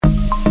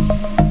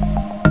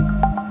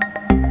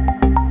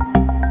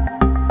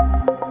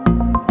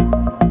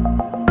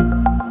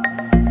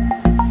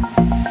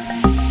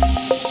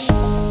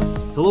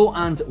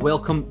and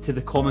welcome to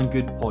the Common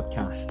Good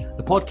podcast,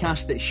 the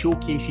podcast that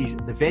showcases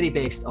the very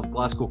best of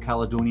Glasgow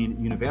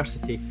Caledonian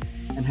University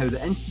and how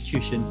the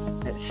institution,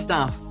 its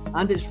staff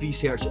and its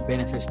research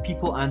benefits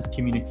people and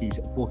communities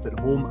both at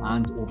home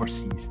and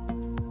overseas.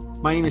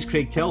 My name is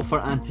Craig Telfer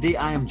and today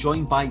I am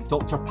joined by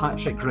Dr.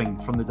 Patrick Ring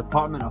from the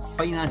Department of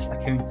Finance,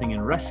 Accounting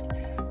and Risk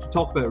to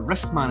talk about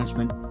risk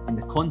management in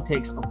the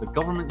context of the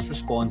government's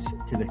response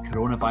to the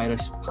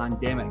coronavirus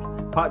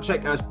pandemic.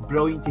 Patrick, it's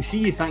brilliant to see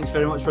you. Thanks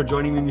very much for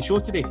joining me on the show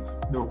today.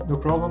 No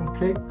problem,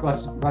 Craig.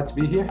 Glad to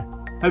be here.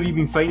 How have you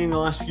been finding the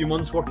last few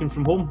months working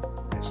from home?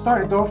 It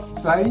started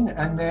off fine,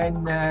 and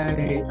then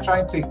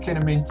trying to kind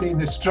of maintain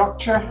the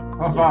structure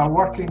of our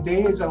working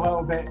day is a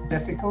little bit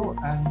difficult.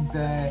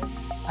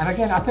 And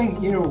again, I think,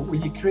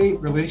 when you create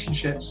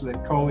relationships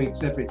with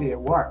colleagues every day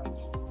at work,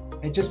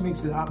 it just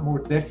makes it that more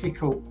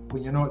difficult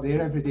when you're not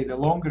there every day. The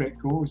longer it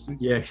goes,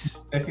 it's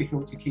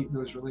difficult to keep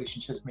those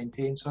relationships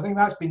maintained. So I think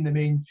that's been the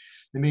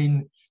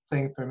main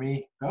thing for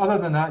me. But other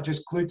than that,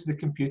 just glued to the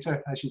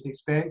computer, as you'd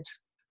expect.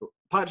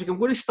 Patrick, I'm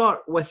going to start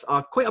with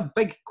quite a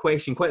big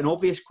question, quite an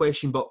obvious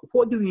question, but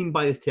what do we mean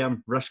by the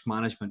term risk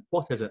management?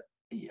 What is it?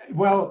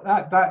 Well,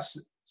 that's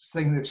the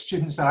thing that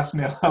students ask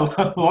me a lot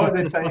of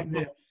the time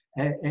there.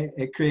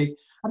 Craig.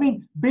 I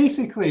mean,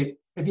 basically,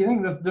 if you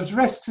think there's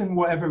risks in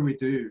whatever we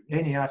do,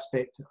 any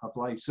aspect of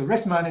life. So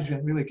risk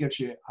management really gives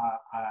you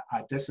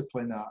a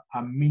discipline,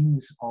 a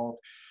means of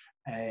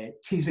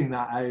teasing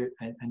that out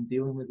and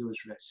dealing with those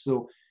risks.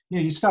 So,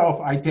 you start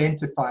off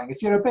identifying,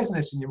 if you're a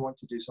business and you want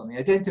to do something,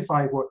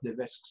 identify what the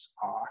risks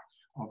are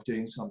of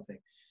doing something.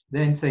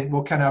 Then think,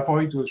 well, can I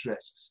avoid those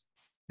risks?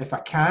 If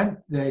I can't,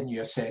 then you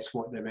assess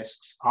what the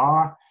risks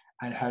are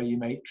and how you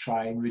might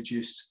try and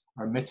reduce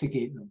or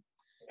mitigate them.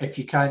 If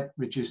you can't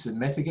reduce and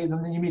mitigate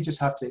them, then you may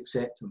just have to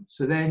accept them.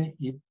 So then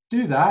you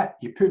do that,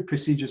 you put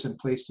procedures in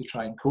place to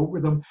try and cope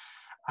with them,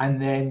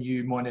 and then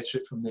you monitor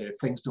it from there. If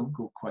things don't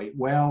go quite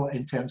well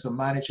in terms of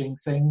managing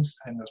things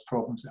and there's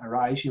problems that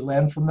arise, you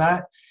learn from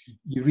that.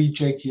 You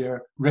rejig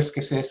your risk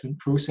assessment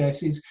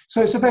processes.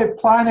 So it's about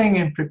planning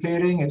and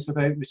preparing, it's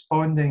about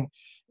responding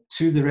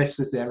to the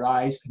risks as they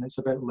arise, and it's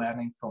about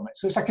learning from it.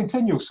 So it's a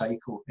continual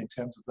cycle in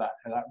terms of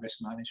that risk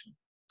management.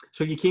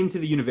 So you came to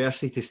the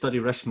university to study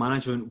risk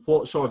management.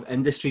 What sort of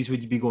industries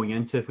would you be going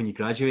into when you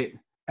graduate?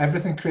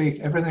 Everything, Craig.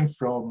 Everything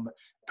from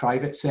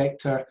private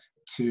sector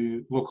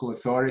to local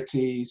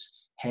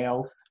authorities,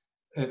 health.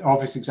 An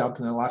obvious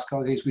example in the last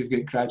couple of days, we've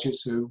got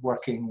graduates who are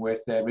working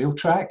with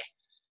Railtrack.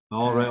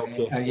 Oh, right,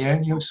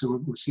 okay.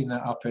 So we've seen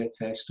that up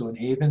at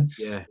Stonehaven.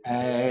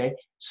 Yeah.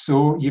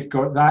 So you've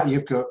got that.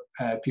 You've got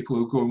people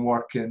who go and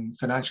work in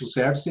financial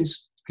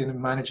services, kind of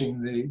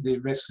managing the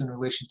risks in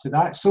relation to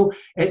that. So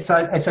it's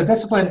a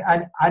discipline,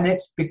 and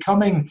it's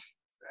becoming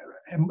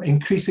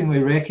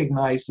increasingly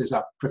recognised as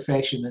a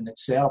profession in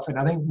itself. And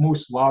I think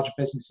most large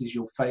businesses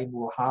you'll find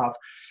will have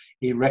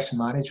a risk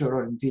manager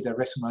or indeed a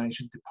risk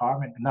management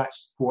department, and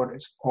that's what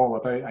it's all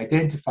about: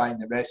 identifying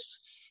the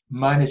risks,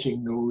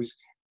 managing those,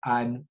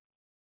 and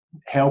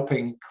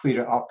helping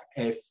clear it up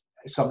if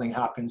something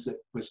happens that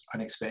was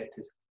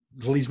unexpected.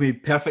 This leads me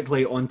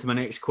perfectly on to my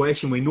next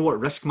question. We know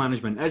what risk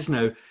management is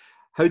now.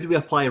 How do we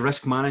apply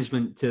risk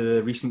management to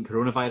the recent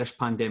coronavirus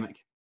pandemic?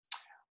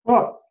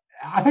 Well,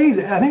 I think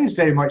it's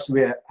very much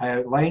the way I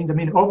outlined. I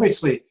mean,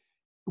 obviously,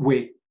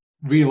 we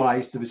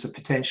realised there was a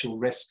potential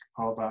risk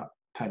of a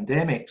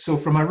pandemic. So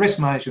from a risk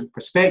management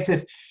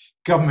perspective,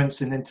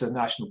 governments and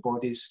international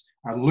bodies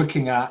are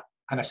looking at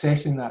and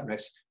assessing that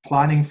risk,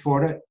 planning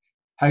for it.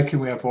 How can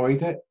we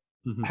avoid it?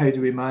 Mm-hmm. How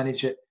do we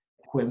manage it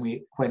when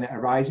it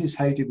arises?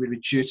 How do we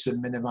reduce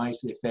and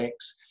minimise the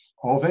effects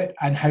of it?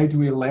 And how do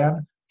we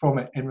learn from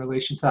it in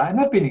relation to that? And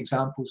there have been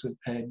examples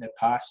in the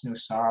past,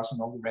 SARS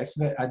and all the rest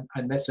of it,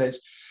 and this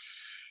is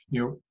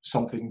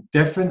something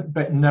different,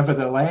 but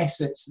nevertheless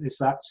it's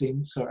that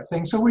same sort of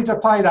thing. So you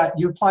apply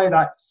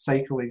that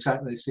cycle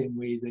exactly the same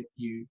way that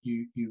you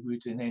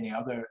would in any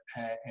other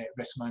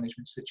risk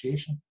management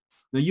situation.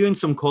 Now, you and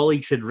some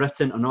colleagues had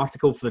written an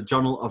article for the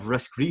Journal of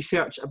Risk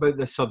Research about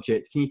this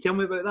subject. Can you tell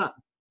me about that?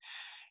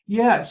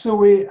 Yeah, so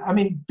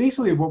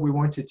basically what we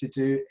wanted to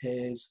do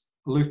is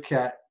look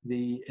at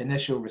the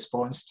initial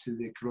response to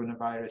the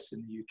coronavirus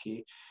in the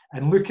UK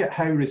and look at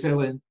how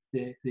resilient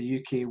the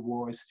UK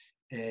was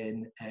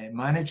in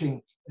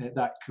managing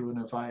that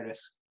coronavirus.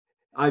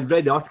 I've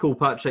read the article,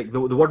 Patrick. The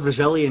word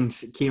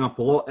resilience came up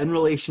a lot in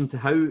relation to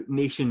how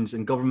nations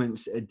and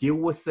governments deal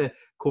with the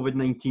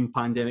COVID-19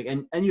 pandemic.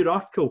 And in your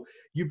article,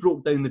 you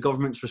broke down the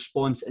government's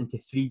response into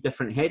 3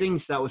 different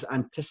headings. That was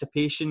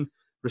anticipation,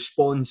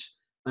 response,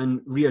 and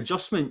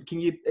readjustment. Can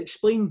you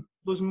explain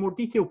those in more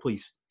detail,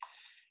 please?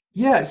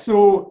 Yeah,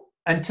 so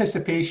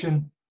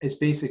anticipation is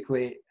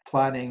basically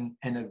planning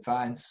in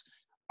advance.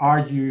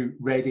 Are you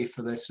ready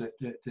for this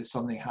that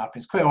something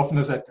happens? Quite often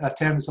there's a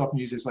term that's often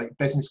used as like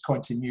business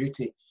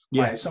continuity.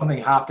 Yeah. Right? Something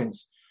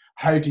happens.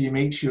 How do you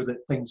make sure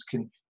that things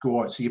can go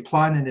on? So you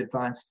plan in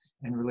advance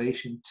in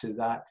relation to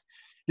that.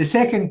 The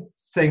second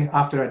thing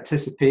after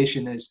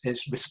anticipation is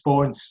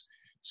response.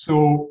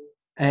 So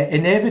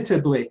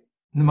inevitably,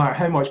 no matter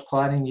how much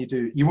planning you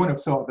do, you won't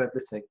have thought of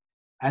everything.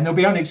 And there'll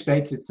be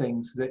unexpected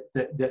things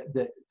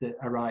that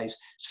arise.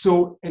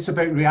 So it's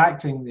about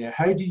reacting there.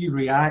 How do you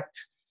react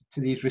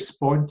to these,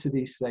 respond to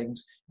these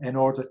things in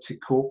order to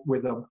cope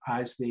with them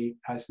as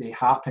they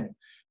happen?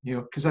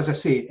 Because as I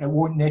say, it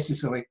won't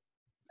necessarily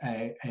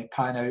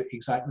pan out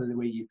exactly the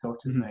way you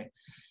thought it might.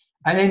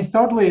 And then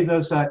thirdly,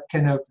 there's a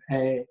kind of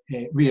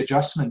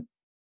readjustment,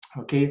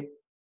 okay,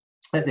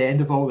 at the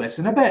end of all this.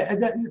 And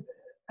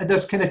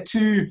there's kind of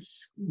two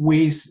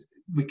ways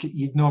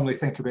you'd normally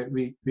think about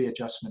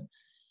readjustment.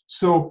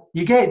 So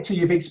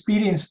you've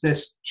experienced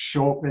this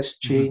shock, this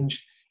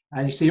change,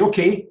 and you say,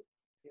 okay,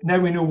 now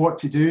we know what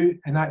to do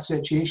in that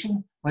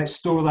situation. Let's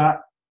store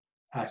that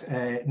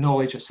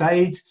knowledge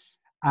aside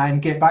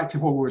and get back to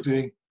what we were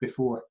doing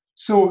before.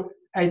 So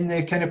in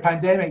the kind of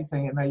pandemic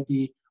thing, it might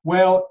be,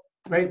 well,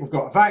 right, we've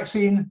got a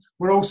vaccine,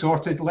 we're all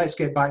sorted, let's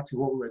get back to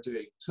what we were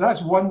doing. So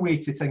that's one way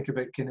to think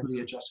about kind of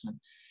readjustment.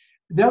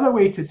 The other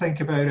way to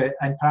think about it,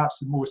 and perhaps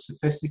the more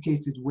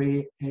sophisticated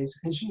way,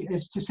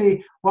 is to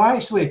say, well,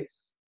 actually,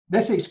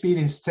 this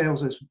experience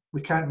tells us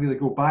we can't really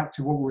go back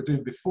to what we were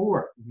doing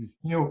before.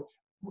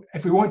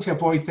 If we want to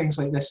avoid things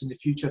like this in the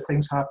future,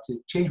 things have to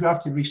change. We have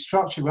to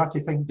restructure. We have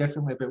to think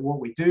differently about what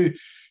we do.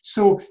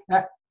 So,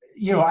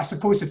 I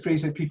suppose the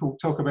phrase that people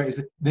talk about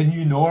is the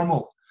new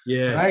normal.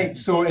 Yeah. Right.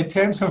 So in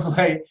terms of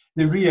like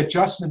the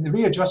readjustment at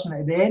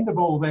the end of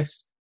all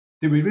this,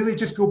 do we really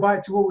just go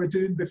back to what we were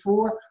doing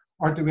before,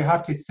 or do we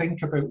have to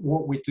think about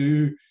what we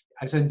do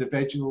as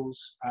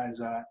individuals, as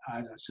a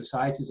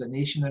society, as a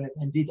nation, and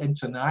indeed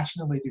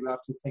internationally? Do we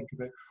have to think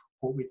about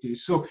what we do?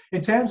 So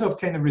in terms of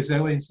kind of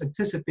resilience,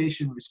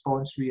 anticipation,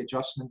 response,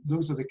 readjustment,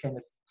 those are the kind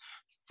of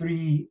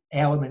three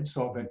elements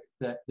of it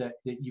that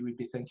you would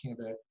be thinking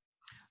about.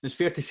 It's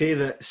fair to say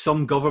that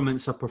some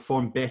governments have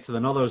performed better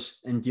than others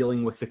in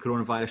dealing with the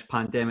coronavirus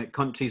pandemic.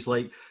 Countries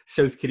like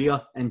South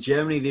Korea and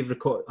Germany,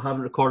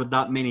 haven't recorded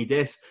that many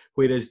deaths,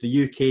 whereas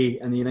the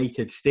UK and the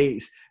United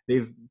States,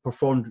 they've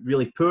performed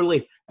really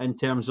poorly in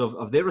terms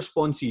of their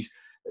responses.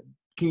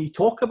 Can you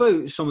talk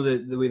about some of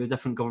the way the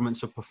different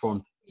governments have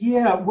performed?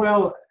 Yeah,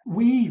 well,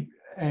 we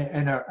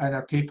in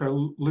our paper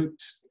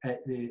looked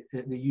at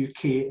the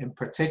UK in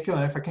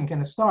particular. If I can kind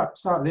of start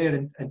there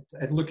and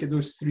look at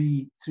those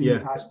three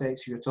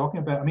aspects you're talking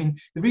about. I mean,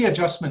 the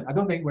readjustment, I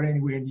don't think we're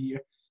anywhere near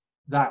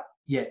that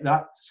yet.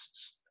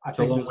 That's, I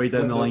think, a long way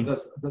down the line.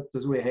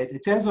 There's way ahead. In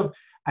terms of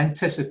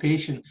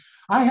anticipation,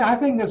 I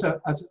think there's a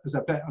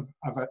bit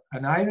of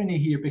an irony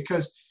here,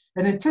 because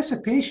in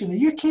anticipation,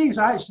 the UK is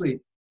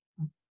actually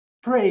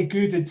pretty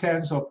good in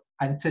terms of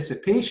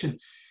anticipation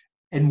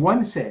in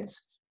one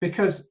sense,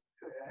 because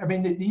I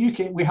mean, the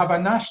UK, we have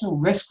a national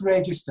risk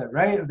register,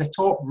 right? The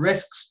top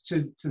risks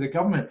to the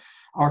government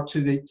or to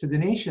the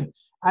nation,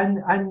 and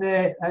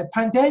the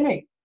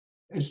pandemic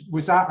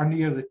was at or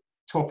near the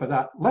top of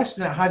that list,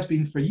 and it has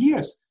been for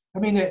years. I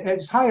mean,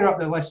 it's higher up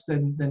the list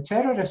than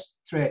terrorist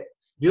threat.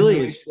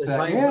 Really?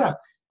 Yeah,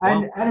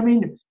 and I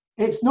mean,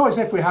 it's not as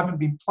if we haven't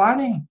been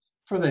planning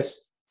for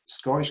this.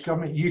 Scottish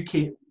government,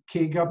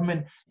 UK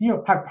government,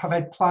 have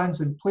had plans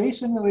in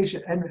place in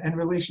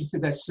relation to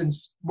this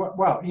since,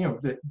 well,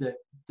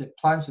 the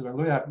plans that were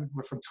looked at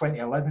were from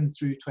 2011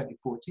 through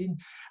 2014.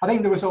 I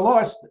think there was a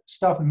lot of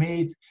stuff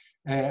made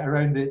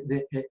around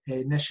the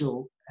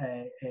initial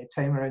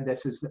time around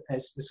this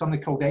as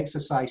something called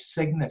Exercise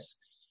Cygnus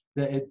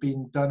that had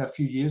been done a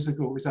few years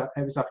ago.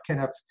 It was a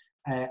kind of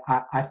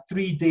a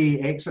 3-day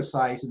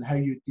exercise in how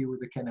you deal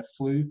with the kind of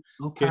flu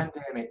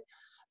pandemic,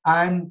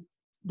 and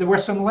there were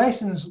some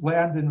lessons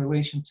learned in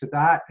relation to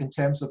that in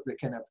terms of the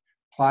kind of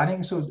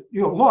planning. So, a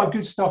lot of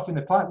good stuff in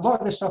the plan, a lot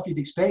of the stuff you'd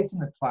expect in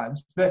the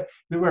plans, but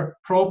there were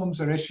problems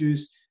or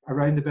issues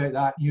around about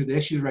that. The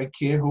issue around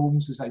care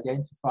homes was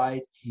identified,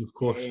 of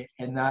course,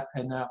 in that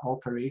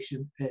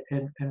operation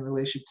in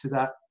relation to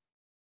that.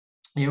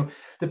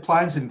 The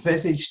plans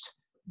envisaged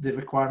the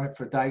requirement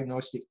for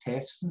diagnostic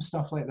tests and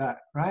stuff like that,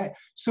 right?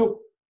 So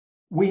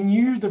we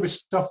knew there was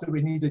stuff that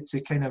we needed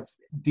to kind of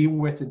deal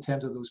with in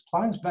terms of those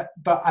plans, but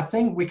I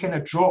think we kind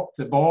of dropped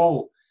the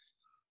ball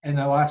in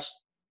the last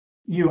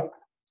year,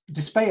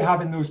 despite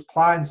having those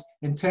plans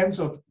in terms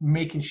of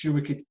making sure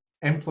we could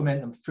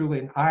implement them fully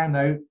and iron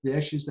out the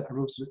issues that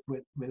arose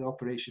with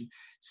Operation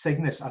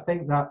Cygnus. I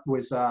think that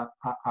was a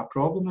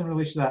problem in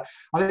relation to that.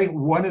 I think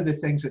one of the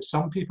things that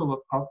some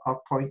people have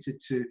pointed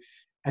to,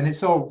 and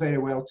it's all very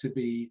well to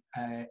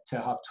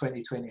have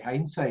 2020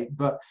 hindsight,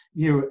 but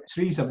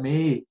Theresa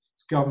May's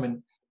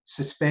government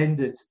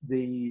suspended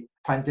the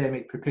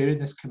Pandemic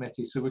Preparedness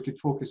Committee so we could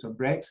focus on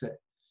Brexit,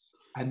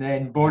 and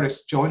then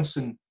Boris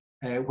Johnson,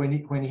 when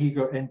he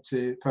got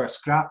into power,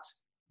 scrapped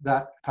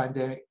that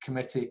pandemic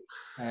committee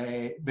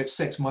about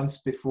 6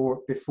 months before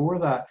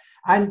that.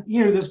 And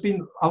there's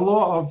been a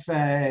lot of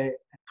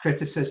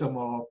criticism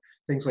of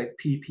things like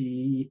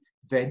PPE,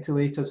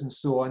 ventilators, and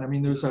so on. I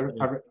mean, there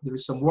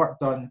was some work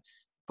done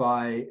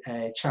by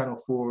Channel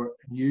 4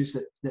 News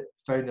that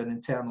found an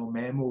internal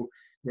memo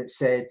that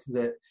said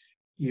that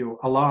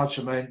a large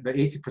amount, about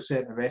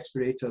 80% of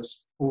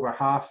respirators, over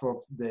half of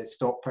the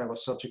stockpile of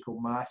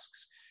surgical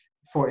masks,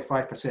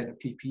 45% of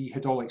PPE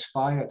had all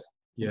expired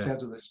in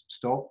terms of the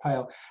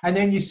stockpile. And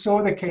then you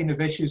saw the kind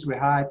of issues we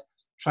had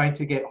trying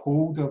to get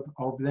hold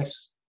of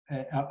this,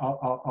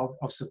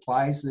 of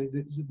supplies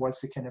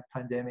once the kind of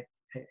pandemic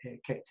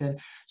kicked in.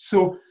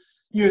 So,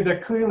 there are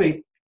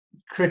clearly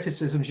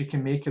criticisms you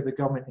can make of the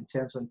government in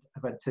terms of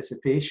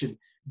anticipation.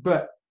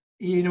 But,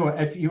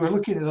 if you were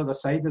looking at the other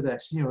side of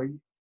this,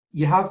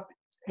 you have,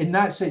 in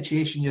that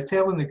situation, you're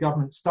telling the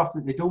government stuff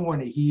that they don't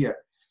want to hear.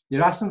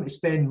 You're asking them to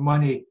spend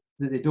money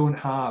that they don't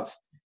have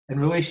in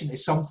relation to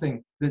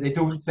something that they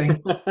don't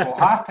think will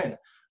happen,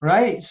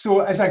 right?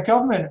 So as a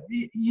government,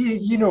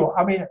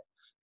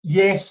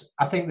 yes,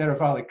 I think there are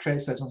valid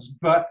criticisms,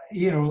 but,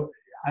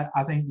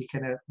 I think you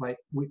kind of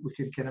we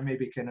can kind of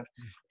maybe kind of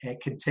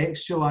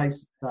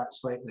contextualize that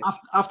slightly.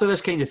 After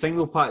this kind of thing,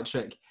 though,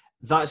 Patrick,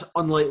 that's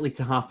unlikely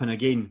to happen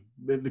again.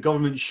 The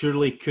government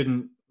surely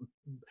couldn't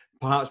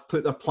perhaps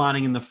put their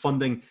planning and their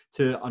funding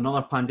to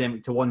another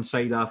pandemic to one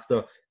side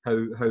after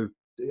how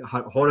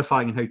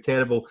horrifying and how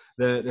terrible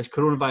this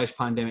coronavirus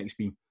pandemic's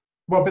been.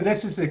 Well, but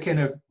this is the kind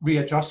of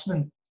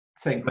readjustment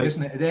thing, right,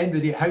 isn't it? At the end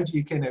of the day, how do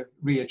you kind of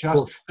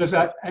readjust? There's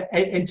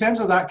in terms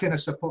of that kind of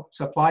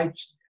supply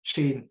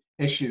chain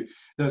issue,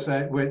 there's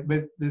with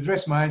the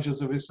risk managers,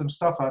 there was some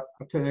stuff, I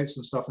put out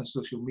some stuff on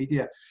social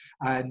media,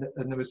 and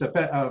there was a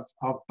bit of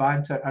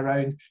banter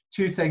around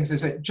two things.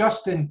 Is it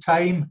just in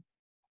time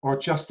or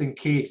just in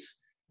case?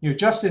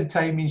 Just in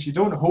time means you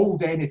don't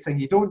hold anything,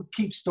 you don't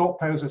keep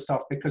stockpiles of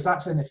stuff because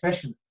that's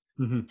inefficient,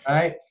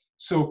 right?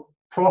 So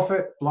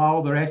profit, blah,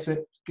 all the rest of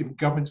it,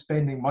 government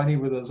spending money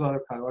where there's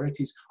other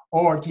priorities,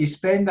 or do you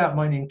spend that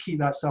money and keep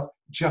that stuff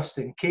just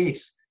in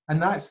case? And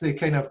that's the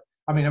kind of,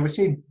 I was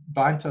saying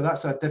banter,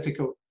 that's a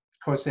difficult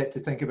concept to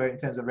think about in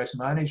terms of risk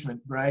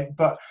management, right?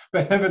 But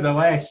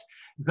nevertheless,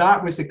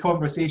 that was the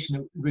conversation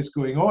that was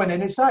going on.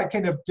 And it's that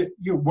kind of,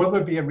 will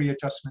there be a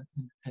readjustment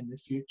in the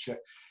future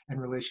in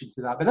relation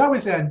to that? But that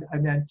was an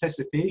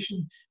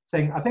anticipation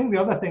thing. I think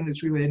the other thing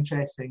that's really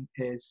interesting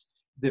is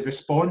the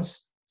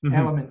response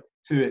element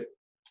to it.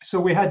 So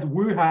we had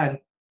Wuhan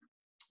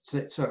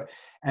sort of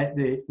at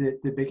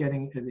the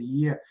beginning of the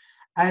year.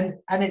 And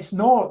it's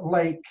not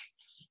like,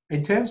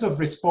 in terms of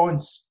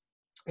response,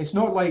 it's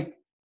not like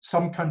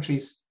some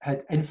countries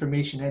had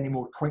information any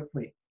more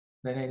quickly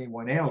than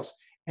anyone else.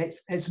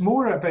 It's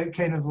more about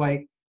kind of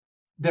like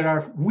there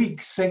are weak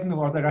signals,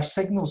 or there are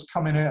signals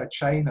coming out of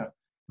China,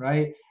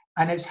 right?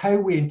 And it's how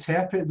we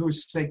interpret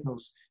those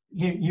signals,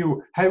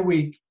 how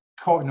we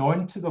cotton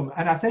on to them.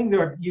 And I think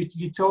there are,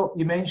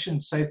 you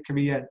mentioned South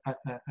Korea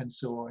and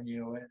so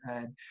on,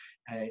 and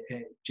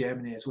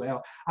Germany as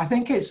well. I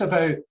think it's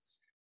about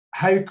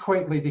how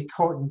quickly they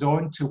cottoned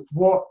on to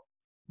what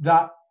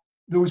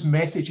those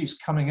messages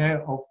coming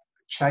out of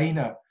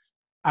China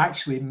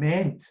actually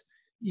meant.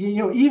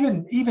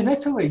 Even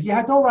Italy, you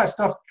had all that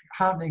stuff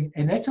happening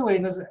in Italy,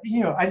 and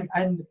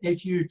and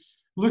if you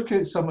look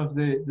at some of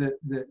the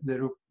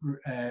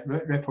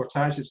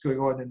reportages going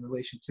on in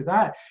relation to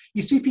that,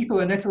 you see people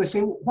in Italy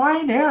saying,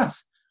 why on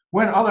earth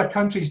weren't other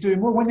countries doing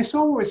more? When they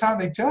saw what was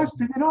happening to us,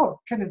 did they not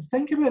kind of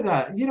think about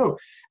that?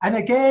 And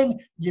again,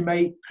 you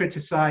might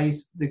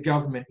criticize the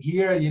government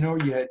here. You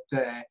had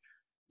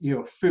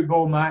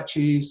football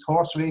matches,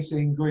 horse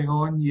racing going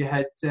on. You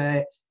had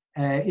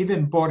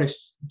even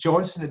Boris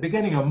Johnson at the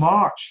beginning of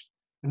March.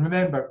 And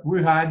remember,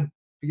 Wuhan,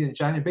 beginning of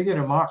January,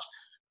 beginning of March,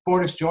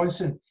 Boris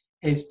Johnson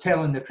is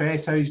telling the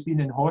press how he's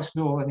been in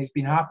hospital and he's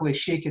been happily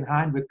shaking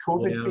hand with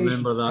COVID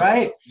patients.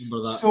 Right?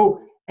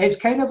 So it's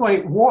kind of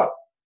like,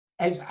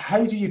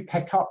 how do you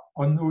pick up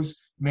on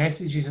those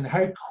messages and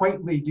how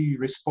quickly do you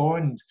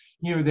respond?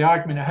 The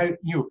argument of how,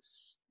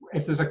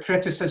 if there's a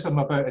criticism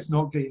about it's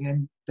not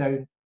getting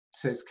down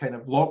to kind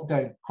of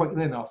lockdown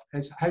quickly enough,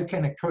 it's how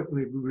kind of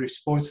quickly we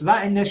respond. So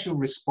that initial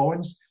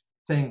response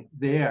thing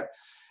there.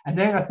 And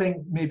then I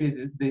think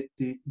maybe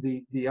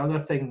the other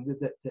thing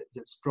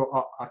that's brought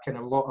up a kind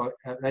of lot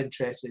of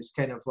interest is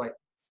kind of like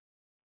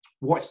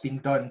what's been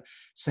done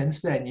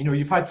since then.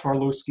 You've had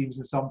furlough schemes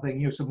and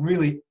something, some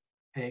really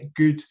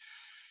good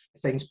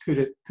things put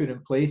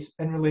in place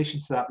in relation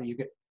to that, but you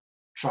get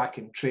track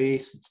and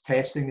trace.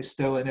 Testing is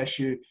still an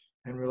issue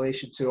in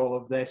relation to all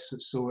of this.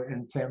 So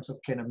in terms of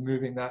kind of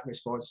moving that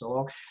response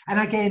along, and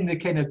again the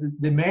kind of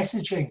the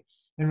messaging,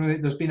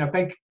 there's been a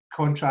big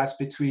contrast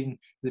between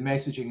the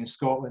messaging in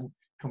Scotland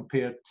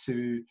compared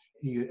to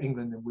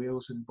England and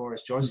Wales and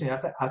Boris Johnson.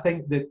 I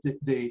think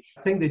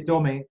the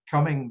Dominic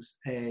Cummings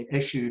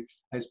issue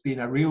has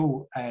been a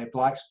real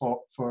black spot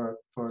for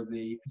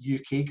the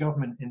UK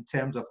government in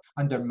terms of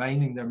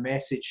undermining their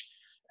message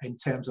in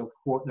terms of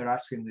what they're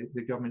asking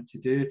the government to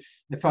do.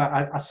 In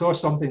fact, I saw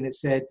something that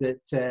said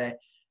that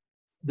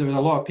there were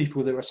a lot of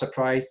people that were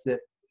surprised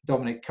that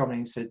Dominic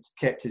Cummings had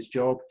kept his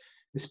job,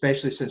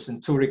 especially since in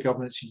Tory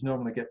governments you'd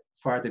normally get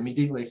fired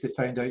immediately if they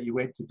found out you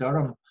went to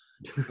Durham.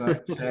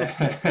 But,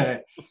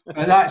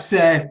 but that's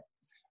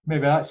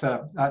maybe that's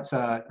an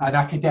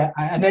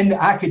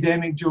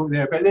academic joke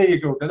there. But there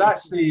you go. But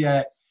that's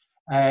the.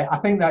 I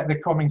think that the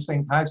Cummings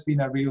thing has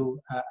been a real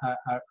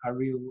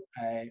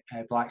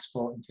black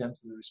spot in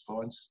terms of the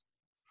response.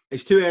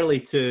 It's too early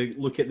to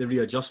look at the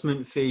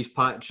readjustment phase,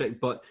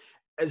 Patrick, but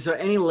is there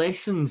any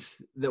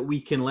lessons that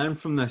we can learn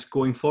from this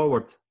going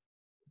forward?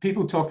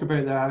 People talk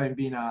about there having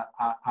been a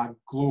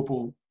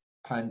global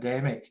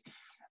pandemic.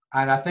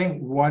 And I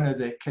think one of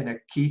the kind of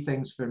key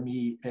things for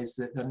me is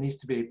that there needs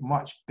to be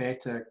much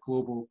better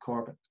global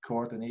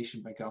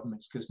coordination by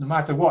governments, because no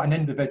matter what an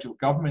individual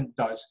government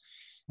does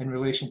in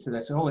relation to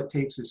this, all it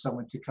takes is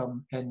someone to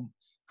come in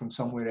from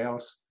somewhere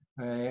else.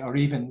 Or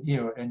even,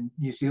 in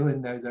New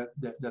Zealand now,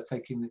 they're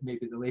thinking that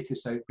maybe the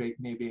latest outbreak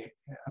may be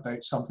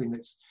about something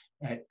that's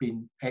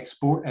been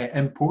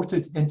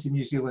imported into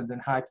New Zealand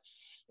and had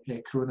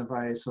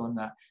coronavirus on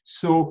that.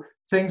 So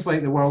things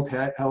like the World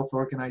Health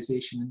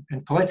Organization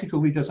and political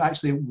leaders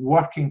actually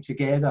working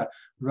together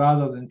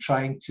rather than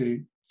trying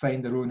to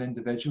find their own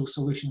individual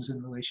solutions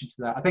in relation to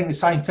that. I think the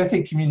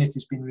scientific community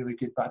has been really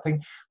good, but I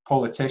think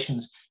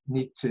politicians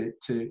need to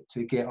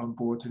get on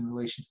board in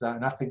relation to that.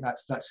 And I think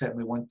that's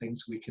certainly one of the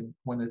things we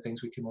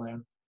can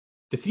learn.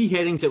 The three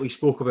headings that we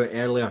spoke about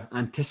earlier,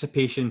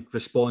 anticipation,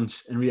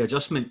 response, and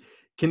readjustment,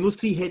 can those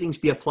three headings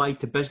be applied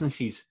to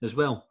businesses as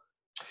well?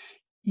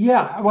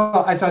 Yeah,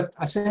 well, as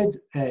I said,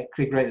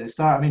 Craig, right at the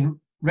start, I mean,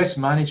 risk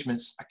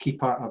management's a key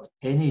part of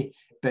any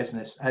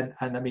business. And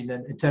I mean,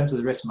 in terms of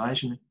the risk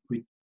management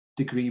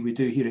degree we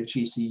do here at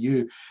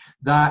GCU,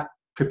 that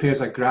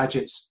prepares our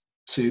graduates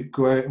to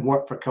go out and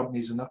work for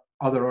companies and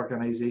other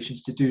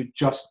organizations to do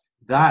just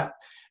that.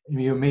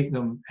 Make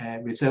them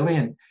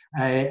resilient.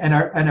 In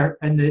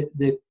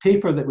the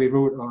paper that we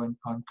wrote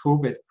on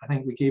COVID, I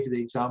think we gave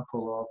the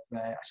example of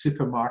a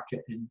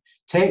supermarket in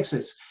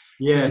Texas.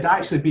 Yeah, had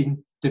actually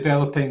been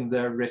developing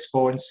their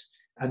response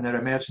and their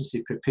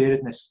emergency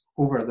preparedness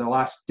over the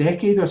last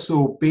decade or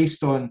so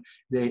based on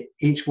the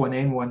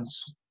H1N1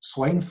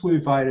 swine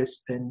flu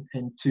virus in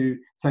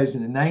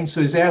 2009.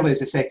 So as early as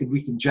the second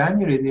week in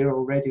January, they're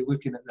already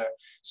looking at their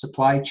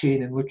supply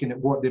chain and looking at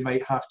what they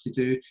might have to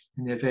do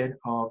in the event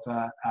of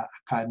a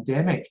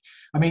pandemic.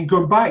 I mean,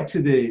 going back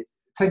to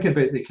thinking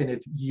about the kind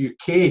of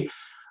UK,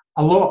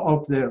 a lot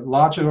of the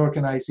larger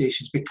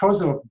organisations,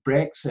 because of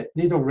Brexit,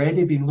 they'd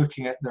already been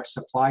looking at their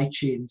supply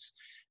chains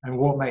and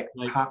what might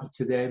happen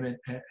to them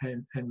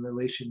in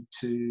relation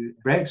to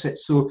Brexit.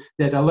 So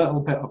they had a little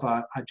bit of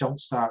a jump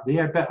start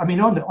there. But I mean,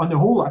 on the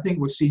whole, I think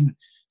we've seen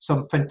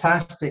some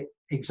fantastic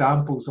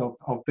examples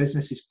of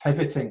businesses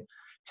pivoting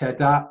to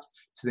adapt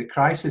to the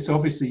crisis.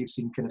 Obviously, you've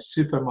seen kind of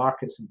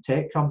supermarkets and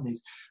tech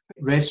companies,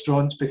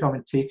 restaurants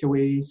becoming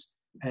takeaways,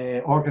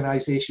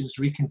 organisations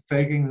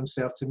reconfiguring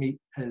themselves to meet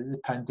the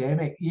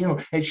pandemic.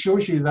 It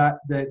shows you that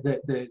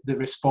the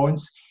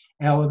response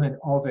element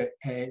of it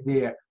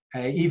there.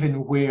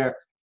 Even where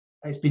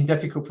it's been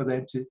difficult for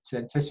them to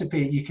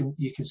anticipate, you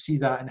can see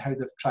that in how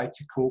they've tried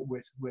to cope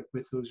with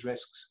those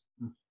risks.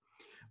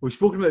 We've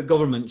spoken about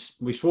governments,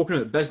 we've spoken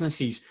about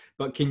businesses,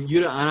 but can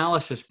your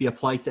analysis be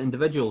applied to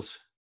individuals?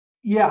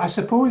 Yeah, I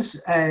suppose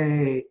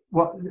the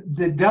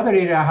other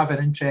area I have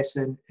an interest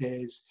in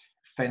is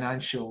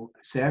financial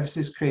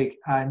services, Craig.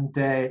 And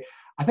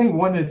I think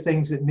one of the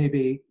things that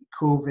maybe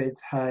COVID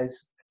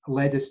has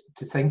led us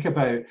to think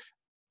about,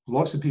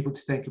 lots of people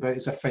to think about,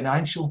 is a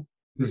financial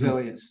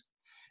resilience.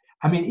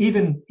 I mean,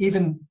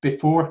 even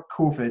before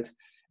COVID,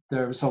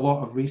 there was a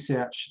lot of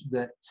research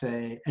that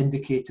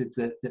indicated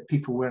that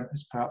people weren't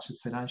perhaps as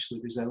financially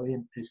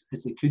resilient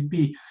as they could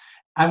be.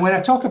 And when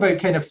I talk about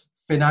kind of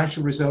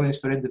financial resilience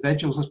for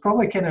individuals,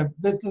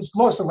 there's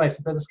lots of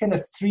lessons, but there's kind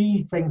of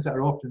three things that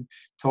are often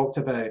talked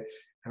about,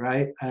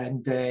 right?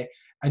 And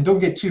don't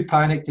get too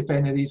panicked if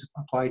any of these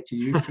apply to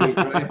you, Craig,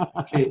 right?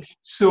 Okay.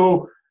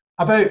 So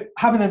about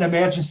having an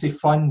emergency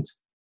fund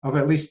of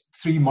at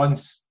least 3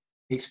 months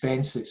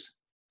expenses,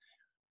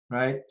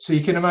 right? So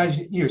you can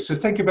imagine, so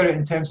think about it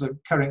in terms of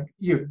current,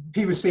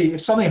 people say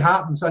if something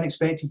happens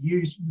unexpected,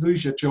 you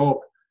lose your job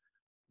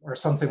or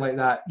something like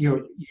that,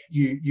 you're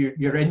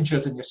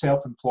injured and you're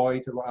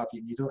self-employed or what have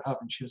you, and you don't have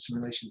insurance in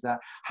relation to that.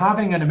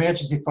 Having an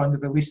emergency fund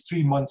of at least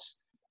 3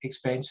 months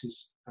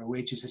expenses or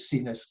wages is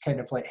seen as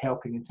kind of like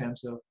helping in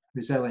terms of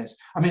resilience.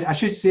 I mean, I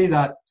should say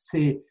that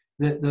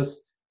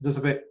there's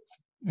about,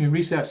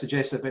 research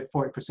suggests that about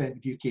 40%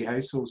 of UK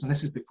households, and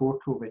this is before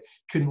COVID,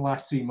 couldn't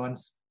last 3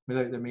 months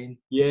without their main.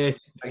 Yeah,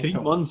 3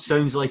 months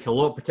sounds like a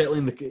lot, particularly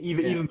in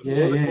even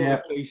before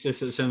the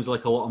crisis. It sounds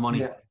like a lot of money.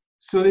 Yeah.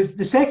 So there's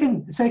the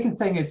second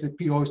thing is that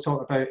people always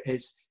talk about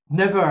is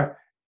never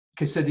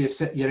consider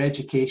your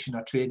education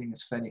or training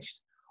as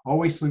finished.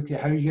 Always look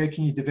at how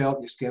can you develop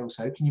your skills,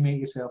 how can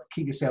you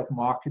keep yourself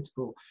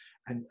marketable,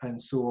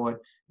 and so on.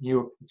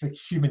 It's like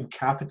human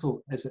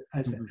capital, as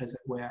it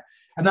were,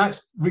 and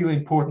that's really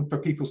important for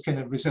people's kind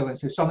of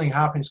resilience. If something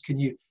happens, can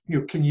you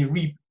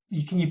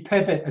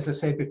pivot, as I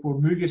said before,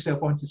 move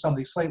yourself onto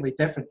something slightly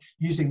different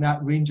using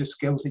that range of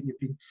skills that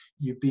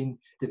you've been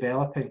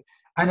developing.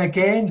 And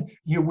again,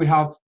 we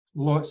have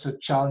lots of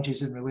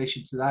challenges in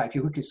relation to that. If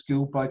you look at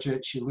school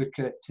budgets, you look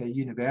at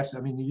university.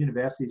 I mean, the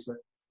universities are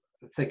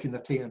thinking they're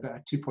taking about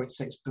a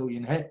 2.6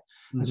 billion hit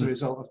as a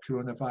result of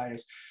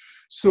coronavirus.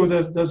 So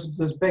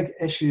there's big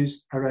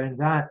issues around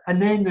that.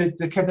 And then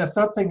the kind of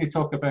third thing we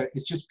talk about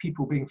is just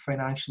people being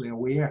financially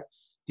aware.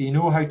 Do you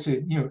know how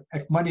to,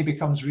 if money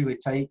becomes really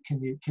tight,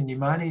 can you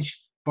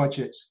manage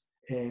budgets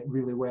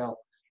really well?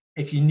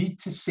 If you need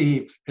to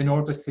save in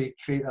order to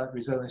create that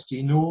resilience, do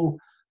you know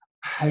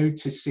how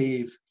to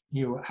save?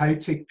 How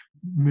to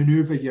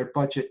maneuver your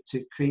budget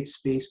to create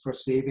space for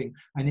saving,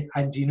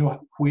 and do you know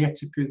where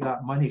to put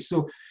that money?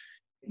 So,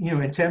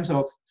 in terms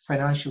of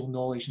financial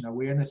knowledge and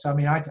awareness, I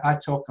mean, I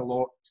talk a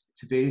lot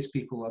to various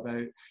people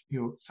about,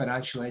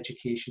 financial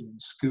education in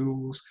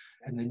schools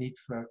and the need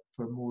for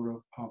more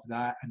of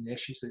that, and the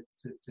issues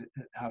that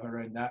have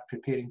around that,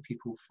 preparing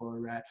people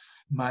for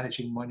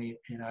managing money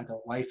in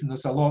adult life. And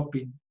there's a lot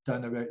being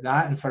done about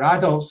that. And for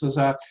adults,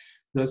 the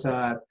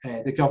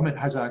government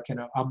has a kind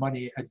of a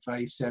money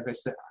advice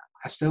service that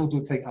I still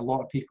don't think a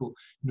lot of people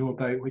know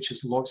about, which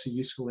is lots of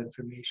useful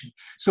information.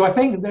 So I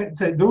think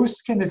that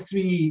those kind of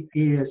three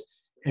areas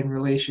in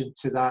relation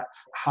to that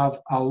have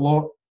a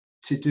lot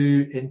to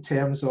do in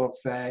terms of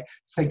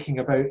thinking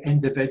about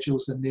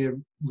individuals and their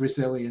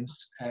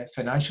resilience,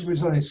 financial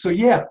resilience. So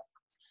yeah,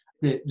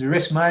 the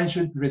risk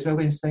management,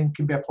 resilience thing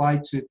can be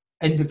applied to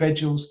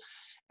individuals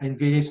in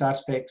various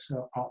aspects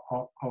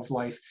of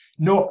life.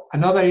 Not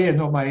another area,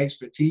 not my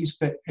expertise,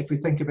 but if we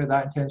think about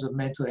that in terms of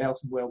mental health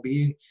and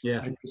well-being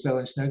and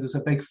resilience, now there's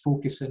a big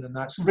focus in on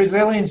that. So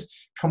resilience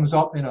comes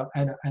up in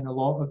a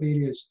lot of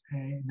areas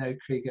now,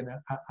 Craig, and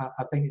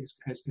I think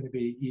it's going to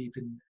be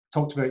even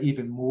talked about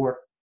even more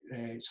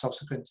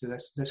subsequent to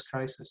this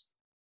crisis.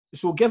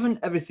 So given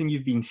everything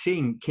you've been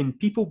saying, can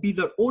people be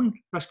their own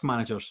risk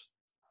managers?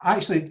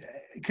 Actually,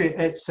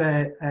 it's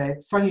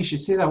funny you should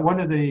say that. One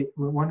of the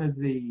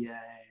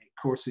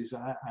courses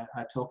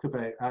I talk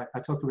about, I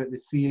talk about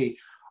the theory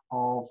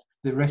of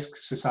the risk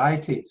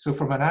society. So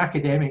from an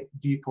academic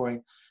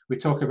viewpoint, we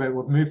talk about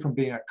we've moved from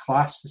being a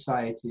class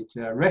society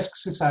to a risk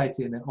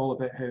society, and all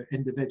about how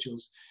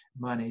individuals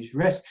manage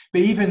risk.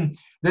 But even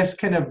this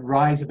kind of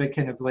rise about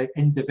kind of like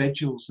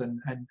individuals and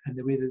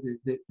the way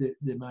that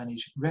they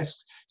manage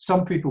risks.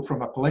 Some people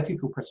from a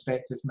political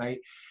perspective might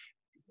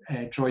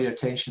draw your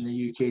attention in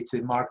the UK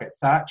to Margaret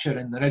Thatcher,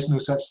 and there is no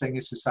such thing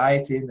as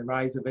society, and the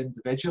rise of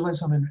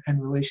individualism in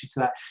relation to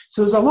that.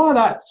 So there's a lot of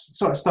that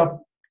sort of stuff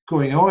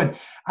going on.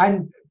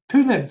 And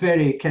putting it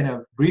very kind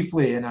of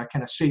briefly in a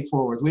kind of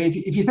straightforward way,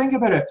 if you think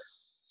about it,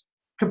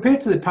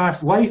 compared to the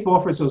past, life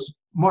offers us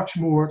much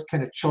more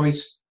kind of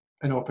choice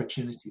and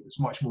opportunity. There's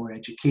much more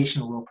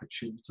educational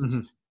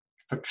opportunities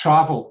for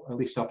travel, at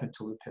least up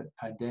until the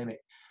pandemic.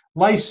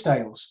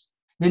 Lifestyles,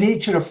 the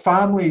nature of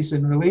families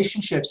and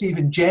relationships,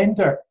 even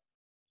gender,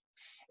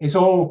 is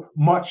all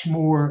much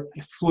more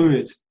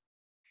fluid.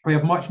 We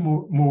have much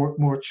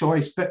more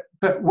choice. But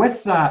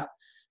with that,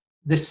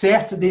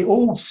 the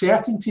old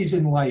certainties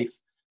in life,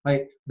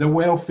 like the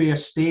welfare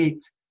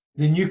state,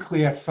 the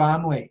nuclear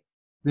family,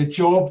 the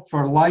job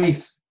for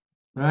life,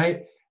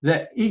 right?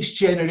 That each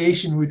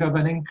generation would have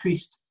an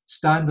increased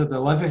standard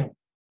of living,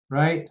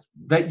 right?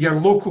 That your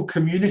local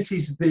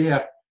community's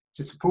there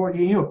to support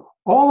you.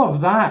 All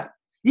of that.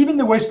 Even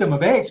the wisdom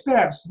of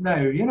experts now,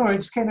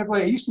 it's kind of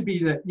like, it used to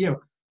be that,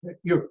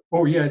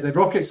 the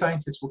rocket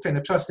scientists will kind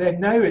of trust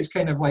them. Now it's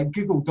kind of like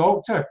Google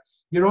Doctor.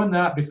 You're on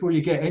that before you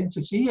get in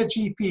to see a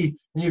GP,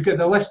 and you've got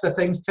the list of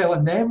things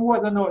telling them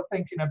what they're not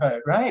thinking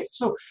about, right?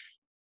 So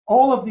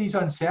all of these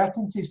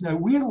uncertainties now,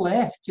 we're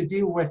left to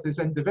deal with as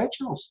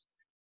individuals.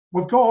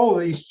 We've got all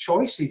of these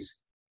choices,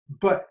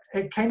 but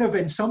it kind of,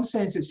 in some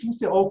sense, it seems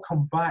to all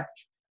come back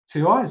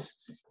to us.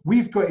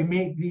 We've got to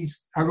make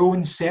these our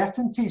own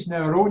certainties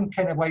now, our own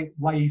kind of like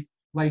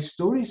life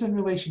stories in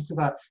relation to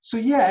that. So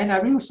yeah, in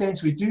a real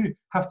sense, we do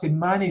have to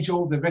manage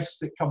all the risks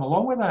that come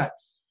along with that.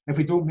 If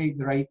we don't make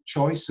the right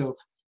choice of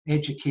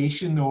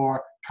education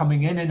or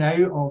coming in and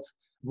out of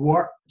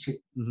work to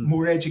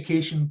more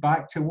education,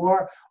 back to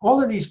work,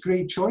 all of these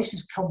great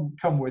choices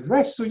come with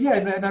risk. So yeah,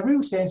 in a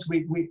real sense,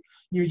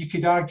 you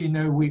could argue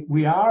now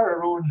we are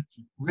our own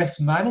risk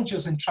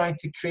managers and trying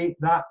to create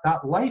that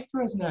life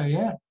for us now.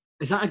 Yeah.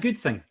 Is that a good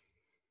thing?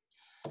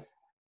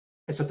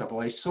 It's a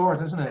double-edged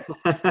sword, isn't it?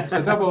 It's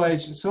a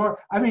double-edged sword.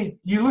 I mean,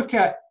 you look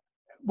at,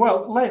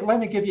 well, let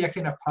me give you a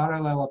kind of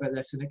parallel about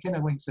this, and it kind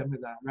of links in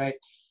with that, right?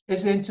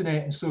 Is the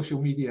internet and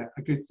social media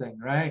a good thing,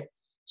 right?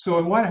 So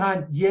on one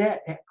hand, yeah,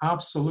 it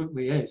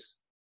absolutely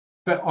is.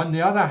 But on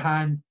the other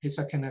hand, it's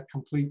a kind of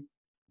complete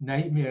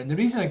nightmare. And the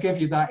reason I give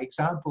you that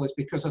example is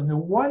because on the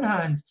one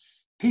hand,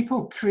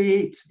 people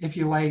create, if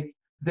you like,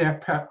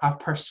 a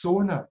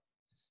persona.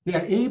 They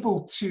are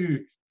able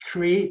to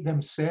create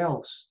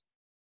themselves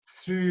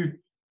through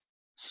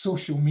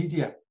social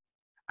media.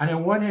 And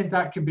on one hand,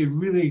 that can be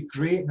really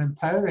great and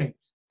empowering.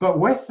 But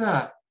with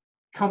that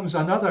comes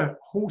another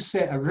whole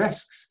set of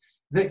risks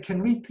that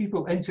can lead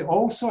people into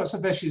all sorts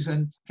of issues,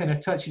 and kind of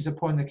touches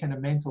upon the kind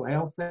of mental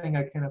health thing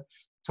I kind of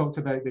talked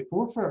about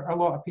before for a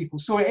lot of people.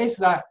 So it is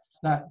that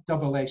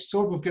double-edged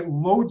sword. We've got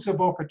loads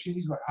of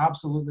opportunities, we're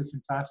absolutely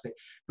fantastic,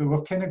 but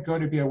we've kind of got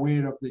to be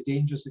aware of the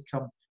dangers that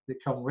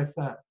come with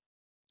that.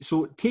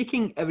 So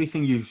taking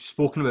everything you've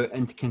spoken about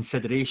into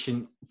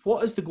consideration,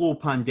 what has the global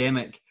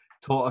pandemic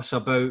taught us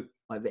about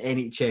like the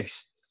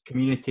NHS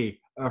community,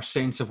 our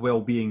sense of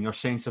well-being, our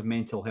sense of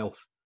mental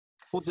health?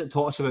 What has it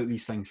taught us about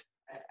these things?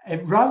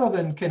 And rather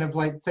than kind of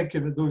like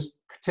thinking of those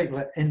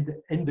particular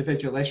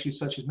individual issues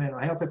such as mental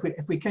health,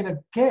 if we kind of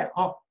get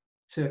up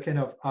to a kind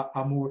of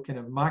a more kind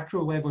of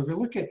macro level, if we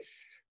look at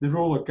the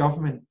role of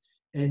government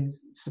in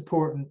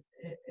supporting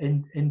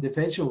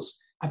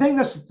individuals, I think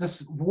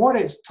this what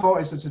it's taught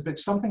us is about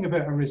something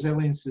about our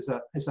resilience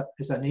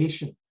as a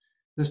nation.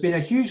 There's been a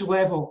huge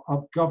level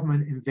of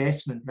government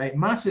investment, right?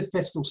 Massive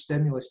fiscal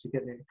stimulus to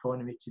get the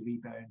economy to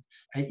rebound,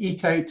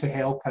 eat out to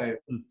help out,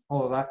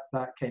 all of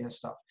that kind of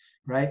stuff,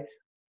 right?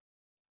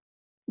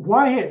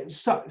 Why it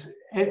sucks,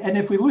 and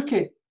if we look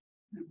at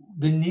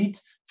the need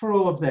for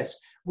all of this,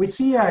 we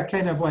see a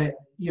kind of like,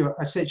 you know,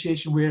 a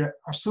situation where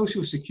our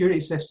social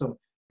security system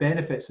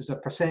benefits as a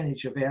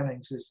percentage of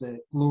earnings is the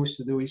lowest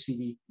of the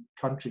OECD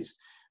countries,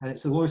 and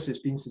it's the lowest it's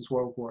been since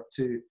World War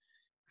II.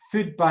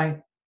 Food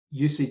bank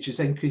usage has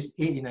increased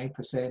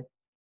 89%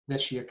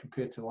 this year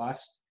compared to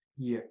last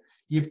year.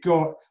 You've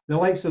got the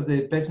likes of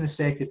the business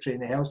secretary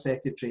and the health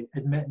secretary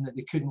admitting that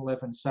they couldn't live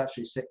on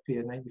statutory sick pay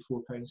of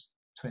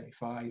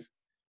 £94.25.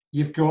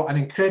 You've got an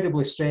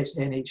incredibly stretched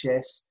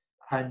NHS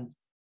and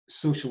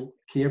social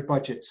care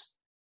budgets,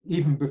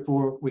 even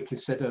before we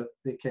consider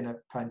the kind of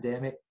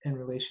pandemic in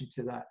relation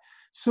to that.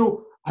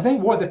 So I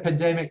think what the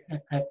pandemic,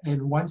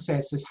 in one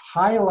sense, has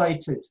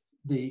highlighted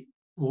the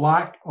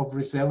lack of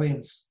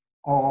resilience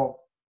of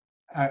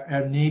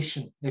our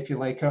nation, if you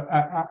like,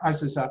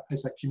 as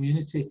a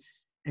community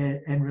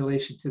in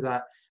relation to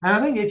that. And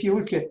I think if you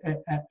look at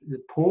the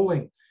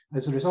polling,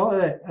 as a result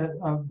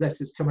of this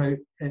has come out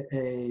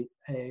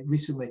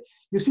recently,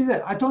 you'll see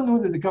that I don't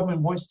know that the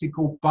government wants to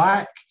go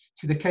back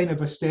to the kind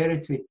of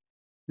austerity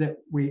that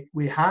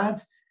we had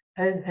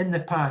in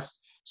the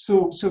past.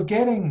 So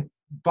getting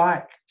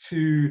back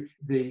to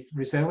the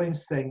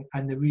resilience thing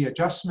and the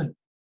readjustment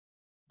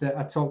that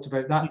I talked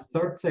about, that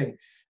third thing,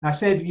 I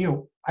said, you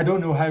know, I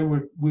don't know how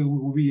we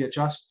will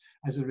readjust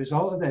as a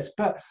result of this,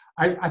 but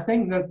I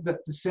think that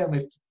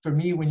certainly for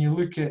me, when you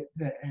look at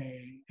the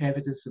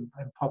evidence and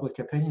public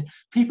opinion,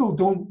 people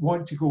don't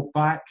want to go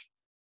back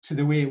to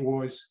the way it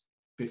was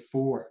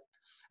before.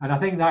 And I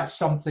think that's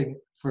something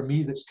for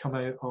me that's come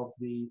out of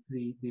the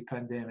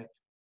pandemic.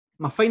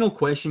 My final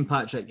question,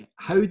 Patrick,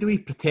 how do we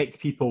protect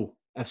people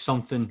if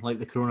something like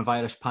the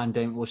coronavirus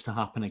pandemic was to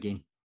happen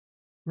again?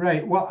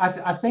 Right. Well,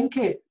 I think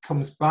it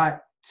comes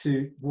back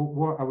to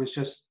what I was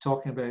just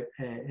talking about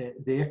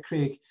there,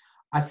 Craig.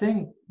 I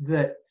think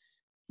that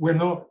we're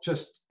not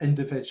just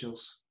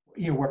individuals.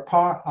 You know, we're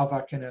part of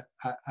a kind of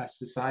a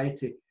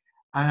society.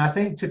 And I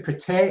think to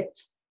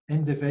protect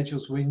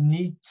individuals, we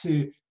need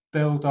to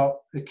build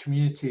up the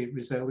community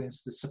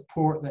resilience, the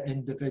support that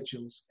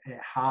individuals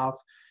have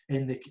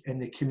in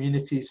the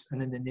communities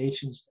and in the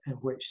nations in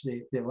which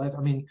they live.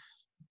 I mean,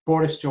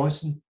 Boris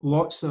Johnson,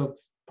 lots of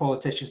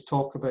politicians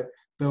talk about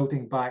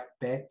building back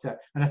better.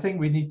 And I think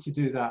we need to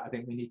do that. I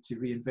think we need to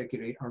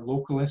reinvigorate our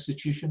local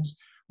institutions.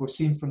 We've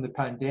seen from the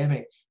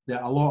pandemic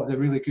that a lot of the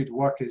really good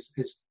work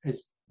is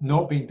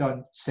not being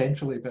done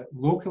centrally, but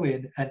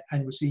locally.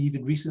 And we see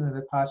even recently in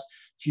the past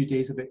few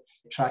days about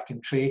track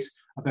and trace,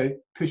 about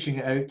pushing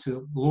it out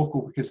to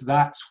local, because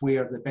that's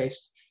where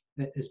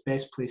is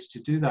best placed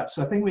to do that.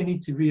 So I think we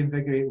need to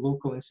reinvigorate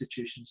local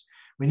institutions.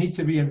 We need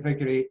to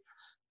reinvigorate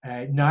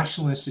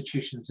national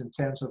institutions in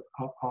terms of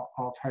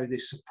how they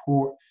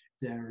support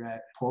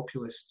their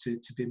populace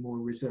to be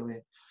more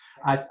resilient.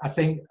 I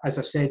think, as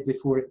I said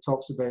before, it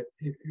talks about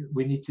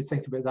we need to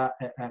think about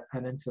that at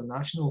an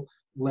international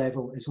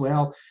level as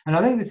well. And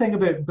I think the thing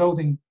about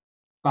building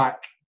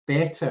back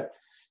better,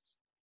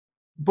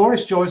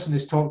 Boris Johnson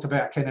has talked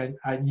about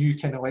a new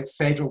kind of like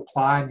federal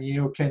plan,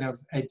 you know, kind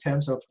of in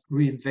terms of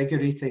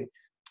reinvigorating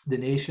the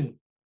nation.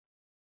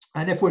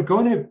 And if we're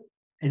going to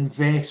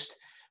invest,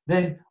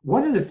 then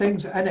one of the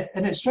things, and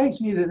it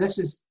strikes me that this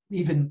is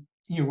even,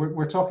 you know,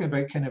 we're talking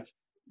about kind of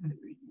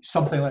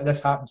something like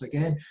this happens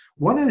again.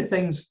 One of the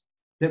things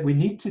that we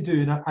need to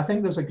do, and I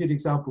think there's a good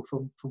example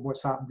from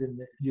what's happened in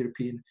the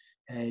European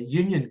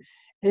Union,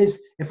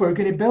 is if we're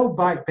going to build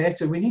back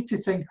better, we need to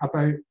think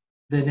about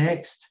the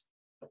next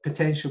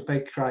potential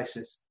big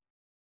crisis.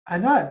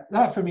 And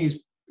that for me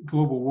is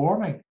global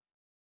warming.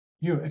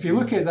 You know, if you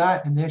look at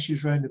that and the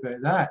issues around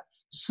about that,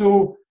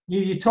 so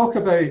you talk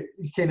about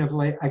kind of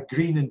like a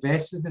green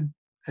investment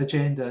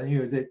agenda.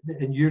 You know,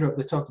 in Europe,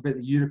 they talked about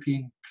the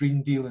European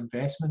Green Deal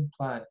investment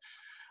plan.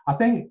 I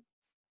think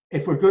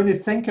if we're going to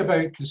think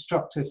about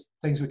constructive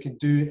things we can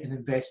do in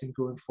investing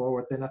going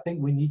forward, then I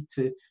think we need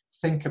to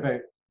think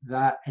about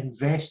that,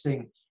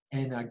 investing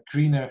in a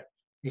greener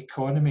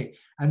economy.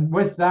 And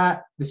with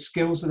that, the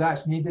skills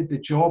that's needed, the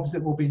jobs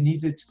that will be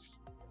needed,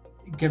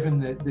 given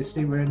the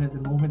state we're in at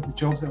the moment, the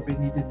jobs that will be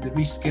needed, the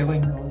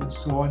reskilling and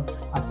so on.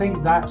 I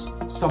think that's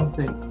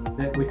something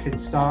that we can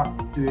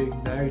start doing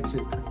now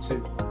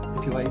to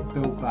if you like,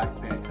 build back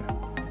better.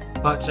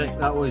 Patrick,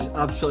 that was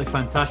absolutely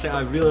fantastic.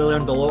 I really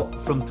learned a lot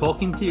from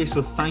talking to you,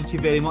 so thank you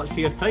very much for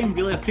your time.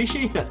 Really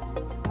appreciate it.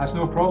 That's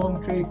no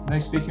problem, Craig.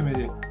 Nice speaking with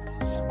you.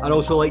 I'd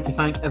also like to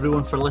thank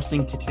everyone for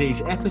listening to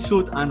today's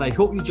episode, and I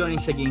hope you join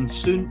us again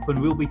soon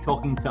when we'll be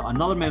talking to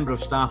another member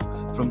of staff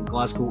from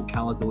Glasgow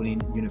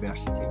Caledonian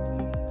University.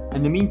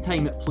 In the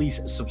meantime,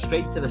 please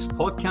subscribe to this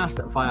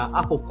podcast via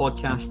Apple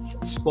Podcasts,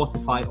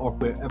 Spotify, or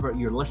wherever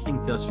you're listening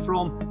to us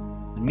from,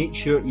 and make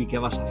sure you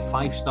give us a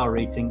 5-star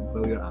rating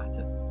while you're at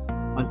it.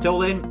 Until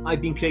then,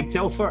 I've been Craig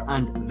Telfer,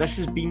 and this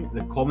has been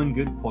the Common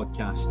Good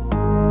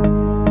Podcast.